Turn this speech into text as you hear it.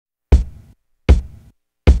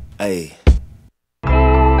Hey,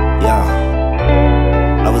 yeah,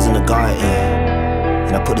 I was in the garden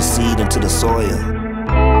and I put a seed into the soil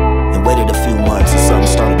and waited a few months and something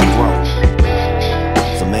started to grow.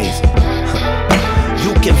 It's amazing.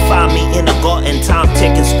 You can find me in the garden, time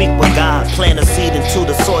ticking, speak with God, plant a seed into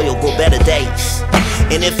the soil, grow better days.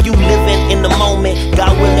 And if you living in the moment,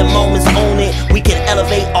 God willing moments own it, we can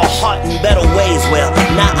elevate our heart in better ways. Well,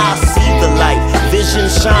 now I see the light, vision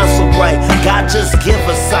shines so bright, God just give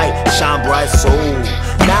us sight, shine bright soul.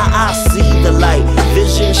 Now I see the light,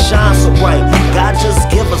 vision shines so bright, God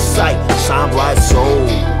just give us sight, shine bright soul.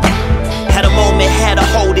 Had a moment, had to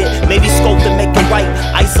hold it, maybe scope to make it right.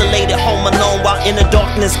 Isolated, home alone, while in the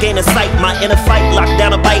darkness gaining sight. My inner fight, locked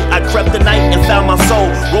down a bite. I crept the night and found my soul.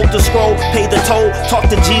 Wrote the scroll, paid the toll,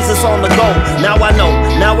 talked to Jesus on the go. Now I know,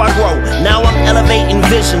 now I grow, now I'm elevating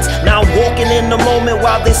visions. Now I'm walking in the moment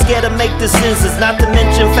while they scared to make decisions. Not to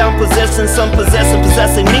mention found possession, some possessing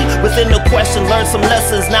me. Within the question, learned some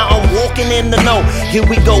lessons. Now I'm walking in the know. Here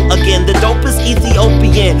we go again, the dopest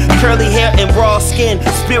Ethiopian, curly hair and raw skin.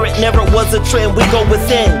 Spirit never was a trend, we go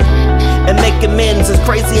within and make amends. It's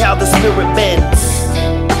crazy how the spirit bends.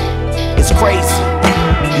 It's crazy.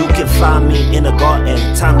 You can find me in a garden,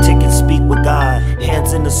 time ticking, speak with God,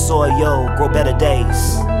 hands in the soil, grow better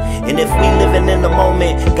days. And if we living in the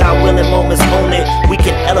moment, God willing moments own it, we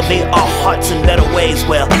can elevate our hearts in better ways.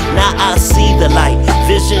 Well, now I see the light,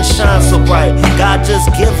 vision shines so bright, God just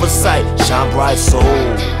give us sight, shine bright soul.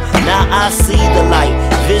 Now I see the light,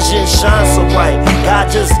 vision shines so bright,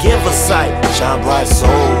 God just give us sight, shine bright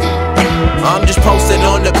soul. I'm just posted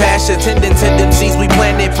on the pasture, tending to them seeds we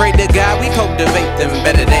planted. Pray to God we cultivate them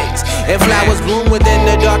better days. And flowers bloom within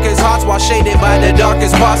the darkest hearts while shaded by the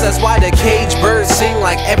darkest parts. That's why the cage birds sing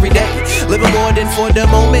like every day. Living more than for the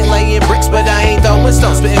moment, laying bricks, but I ain't throwing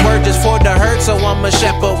stones. Spitting words just for the hurt, so I'm a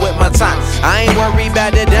shepherd with my time. I ain't worried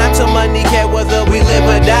about the dime till money care whether we live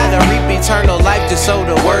or die. To reap eternal life, just sow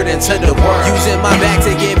the word into the world. Using my back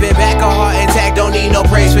to give it back, a heart intact, don't need no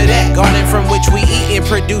praise for that. Garden from which we eat and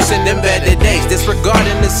producing them better days.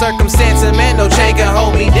 Disregarding the circumstance, and man, no chain can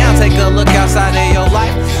hold me down. Take a look outside of your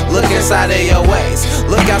life, look inside of your ways.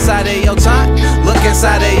 Look outside of your time, look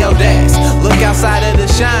inside of your days. Look outside of the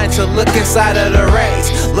shine to look inside of the rays.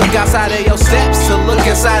 Look outside of your steps to look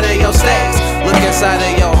inside of your stays. Look inside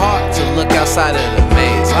of your heart to look outside of the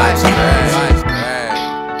maze. Life's great.